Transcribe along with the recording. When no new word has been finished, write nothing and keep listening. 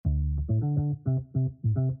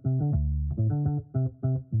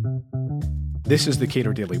This is the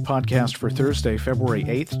Cato Daily Podcast for Thursday, February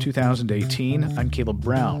 8th, 2018. I'm Caleb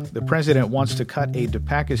Brown. The president wants to cut aid to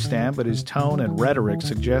Pakistan, but his tone and rhetoric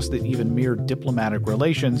suggest that even mere diplomatic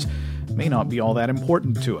relations may not be all that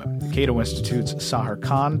important to him. The Cato Institute's Sahar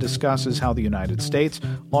Khan discusses how the United States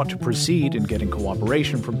ought to proceed in getting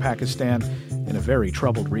cooperation from Pakistan in a very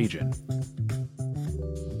troubled region.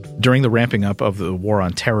 During the ramping up of the war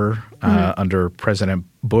on terror under President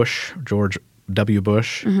Bush, George W.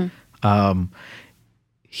 Bush, we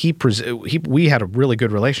had a really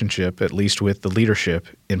good relationship, at least with the leadership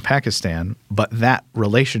in Pakistan, but that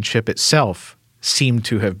relationship itself seemed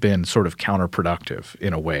to have been sort of counterproductive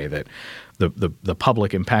in a way that the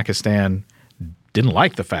public in Pakistan didn't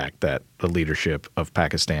like the fact that the leadership of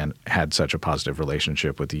Pakistan had such a positive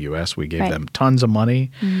relationship with the U.S. We gave them tons of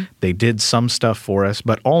money. They did some stuff for us.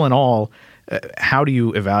 But all in all, how do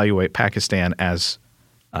you evaluate Pakistan as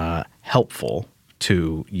helpful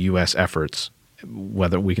to U.S. efforts,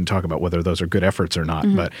 whether we can talk about whether those are good efforts or not,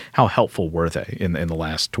 but how helpful were they in the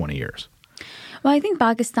last 20 years? Well, I think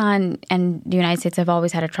Pakistan and the United States have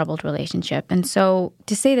always had a troubled relationship. And so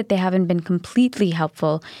to say that they haven't been completely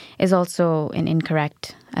helpful is also an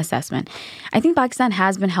incorrect assessment. I think Pakistan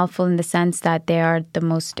has been helpful in the sense that they are the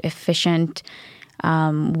most efficient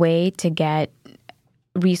way to get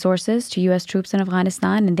resources to U.S. troops in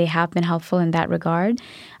Afghanistan, and they have been helpful in that regard.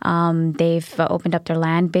 They've opened up their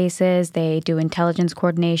land bases. They do intelligence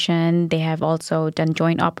coordination. They have also done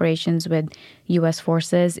joint operations with U.S.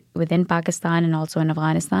 forces within Pakistan and also in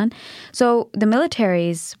Afghanistan. So the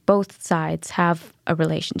militaries, both sides, have a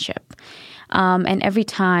relationship. And every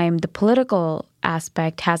time the political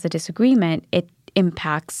aspect has a disagreement, it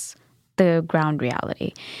impacts the ground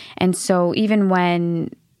reality. And so even when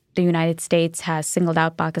the United States has singled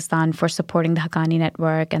out Pakistan for supporting the Haqqani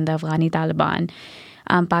Network and the Afghani Taliban,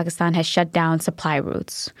 Pakistan has shut down supply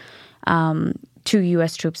routes to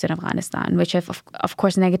U.S. troops in Afghanistan, which have, of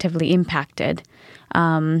course, negatively impacted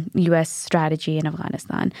U.S. strategy in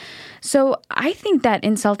Afghanistan. So I think that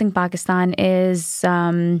insulting Pakistan is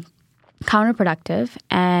counterproductive,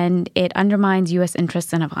 and it undermines U.S.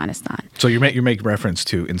 interests in Afghanistan. So you make reference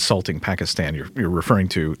to insulting Pakistan. You're referring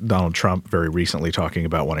to Donald Trump very recently talking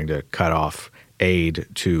about wanting to cut off aid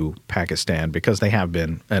to Pakistan because they have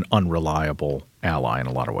been an unreliable ally in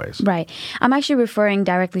a lot of ways. Right. I'm actually referring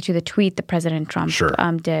directly to the tweet that President Trump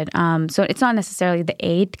did. So it's not necessarily the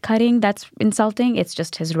aid cutting that's insulting. It's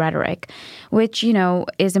just his rhetoric, which,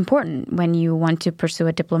 is important when you want to pursue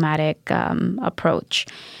a diplomatic approach.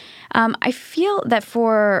 I feel that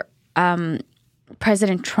for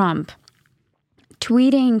President Trump,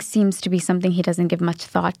 tweeting seems to be something he doesn't give much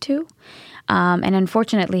thought to. And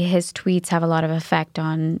unfortunately, his tweets have a lot of effect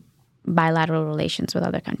on bilateral relations with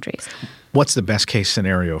other countries. What's the best case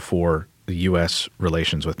scenario for the U.S.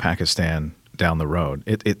 relations with Pakistan down the road?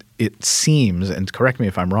 It seems, and correct me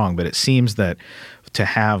if I'm wrong, but it seems that to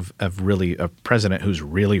have a president who's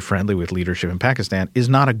really friendly with leadership in Pakistan is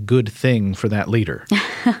not a good thing for that leader.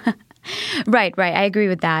 Right. I agree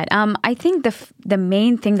with that. I think the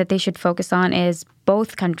main thing that they should focus on is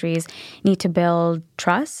both countries need to build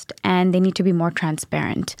trust, and they need to be more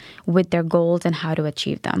transparent with their goals and how to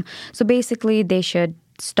achieve them. So basically, they should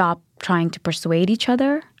stop trying to persuade each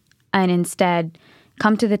other and instead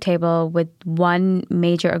come to the table with one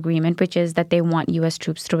major agreement, which is that they want U.S.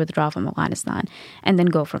 troops to withdraw from Afghanistan, and then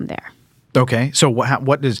go from there. Okay. So how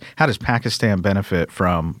does Pakistan benefit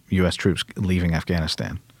from U.S. troops leaving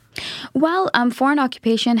Afghanistan? Well, foreign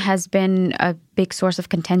occupation has been a big source of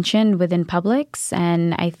contention within publics,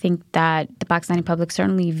 and I think that the Pakistani public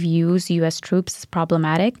certainly views U.S. troops as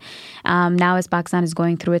problematic. Now, as Pakistan is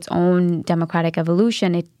going through its own democratic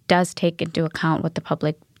evolution, it does take into account what the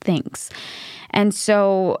public thinks. And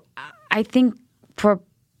so I think for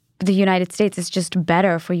the United States, it's just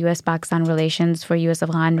better for U.S.-Pakistan relations, for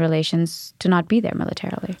U.S.-Afghan relations to not be there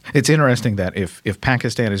militarily. It's interesting that if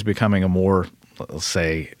Pakistan is becoming a more, let's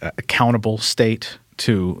say, accountable state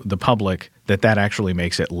to the public, that actually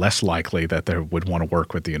makes it less likely that they would want to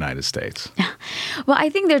work with the United States. Well, I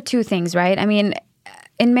think there are two things, right? I mean,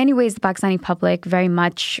 in many ways, the Pakistani public very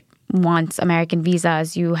much wants American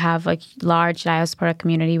visas. You have a large diaspora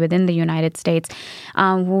community within the United States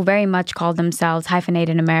who very much call themselves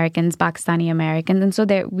hyphenated Americans, Pakistani Americans. And so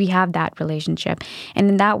we have that relationship. And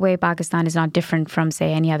in that way, Pakistan is not different from,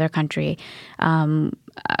 say, any other country who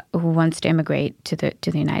wants to immigrate to the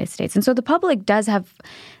United States. And so the public does have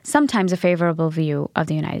sometimes a favorable view of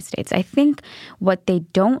the United States. I think what they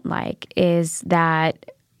don't like is that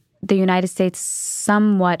the United States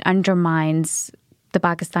somewhat undermines the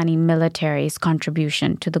Pakistani military's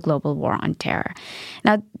contribution to the global war on terror.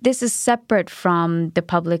 Now, this is separate from the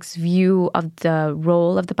public's view of the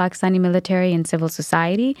role of the Pakistani military in civil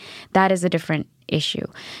society. That is a different issue.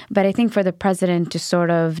 But I think for the president to sort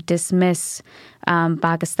of dismiss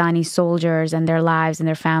Pakistani soldiers and their lives and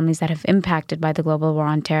their families that have impacted by the global war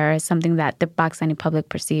on terror is something that the Pakistani public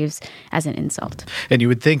perceives as an insult. And you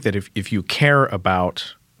would think that if you care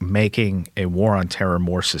about making a war on terror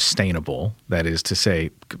more sustainable, that is to say,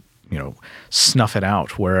 snuff it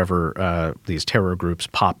out wherever these terror groups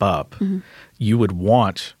pop up, you would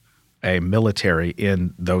want a military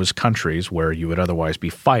in those countries where you would otherwise be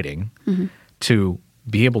fighting to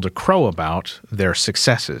be able to crow about their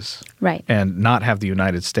successes, right, and not have the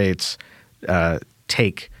United States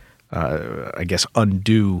take,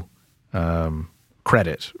 undue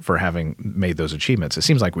credit for having made those achievements. It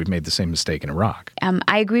seems like we've made the same mistake in Iraq.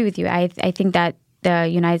 I agree with you. I think that the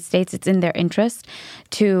United States, it's in their interest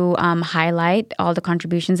to highlight all the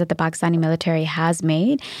contributions that the Pakistani military has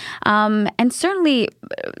made. And certainly,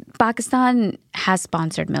 Pakistan has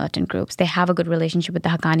sponsored militant groups. They have a good relationship with the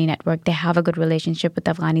Haqqani Network. They have a good relationship with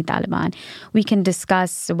the Afghani Taliban. We can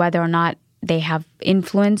discuss whether or not they have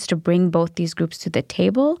influence to bring both these groups to the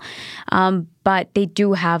table. But they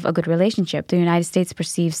do have a good relationship. The United States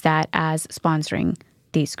perceives that as sponsoring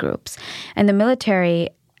these groups. And the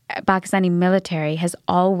Pakistani military has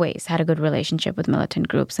always had a good relationship with militant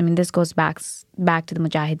groups. I mean, this goes back to the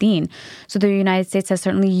Mujahideen. So the United States has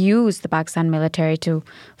certainly used the Pakistan military to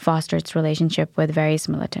foster its relationship with various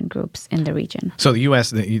militant groups in the region. So the U.S.,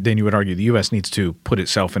 then you would argue the U.S. needs to put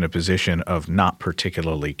itself in a position of not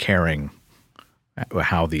particularly caring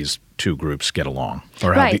how these two groups get along,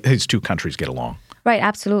 or how these two countries get along. Right,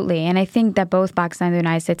 absolutely. And I think that both Pakistan and the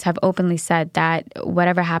United States have openly said that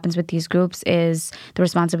whatever happens with these groups is the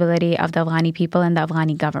responsibility of the Afghani people and the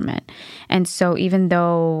Afghani government. And so even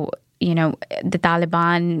though, the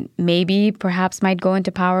Taliban perhaps might go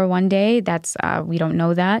into power one day, we don't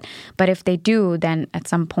know that. But if they do, then at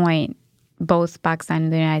some point, both Pakistan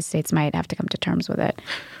and the United States might have to come to terms with it.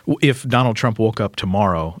 If Donald Trump woke up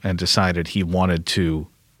tomorrow and decided he wanted to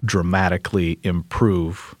dramatically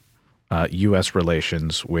improve U.S.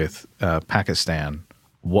 relations with Pakistan,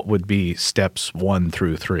 what would be steps 1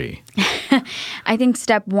 through 3? I think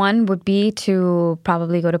step 1 would be to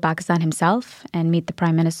probably go to Pakistan himself and meet the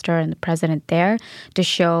prime minister and the president there to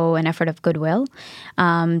show an effort of goodwill,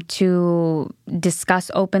 to discuss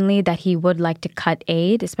openly that he would like to cut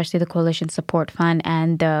aid, especially the Coalition Support Fund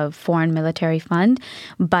and the Foreign Military Fund,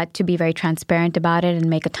 but to be very transparent about it and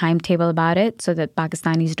make a timetable about it so that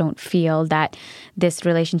Pakistanis don't feel that this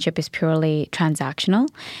relationship is purely transactional.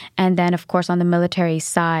 And then, of course, on the military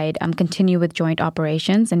side, continue with joint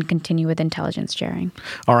operations and continue with intelligence sharing.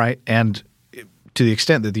 All right. And to the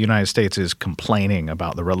extent that the United States is complaining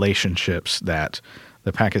about the relationships that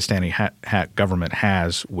the Pakistani government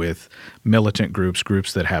has with militant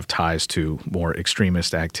groups that have ties to more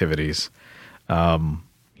extremist activities,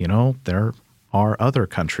 there are other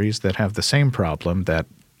countries that have the same problem that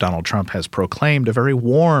Donald Trump has proclaimed a very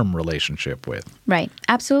warm relationship with. Right.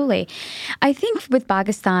 Absolutely. I think with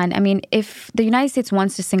Pakistan, if the United States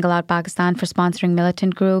wants to single out Pakistan for sponsoring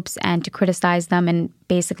militant groups and to criticize them and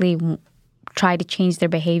basically try to change their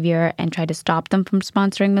behavior and try to stop them from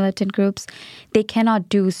sponsoring militant groups, they cannot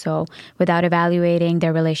do so without evaluating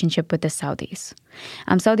their relationship with the Saudis.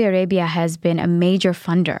 Saudi Arabia has been a major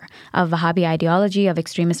funder of Wahhabi ideology, of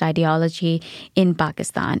extremist ideology in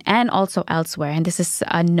Pakistan and also elsewhere, and this is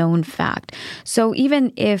a known fact. So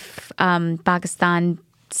even if Pakistan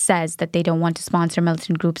says that they don't want to sponsor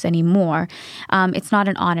militant groups anymore, it's not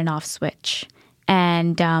an on and off switch.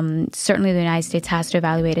 And certainly the United States has to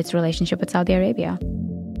evaluate its relationship with Saudi Arabia.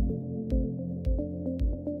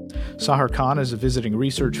 Sahar Khan is a visiting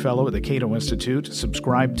research fellow at the Cato Institute.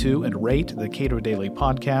 Subscribe to and rate the Cato Daily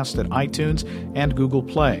Podcast at iTunes and Google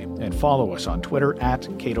Play. And follow us on Twitter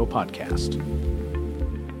 @Cato Podcast.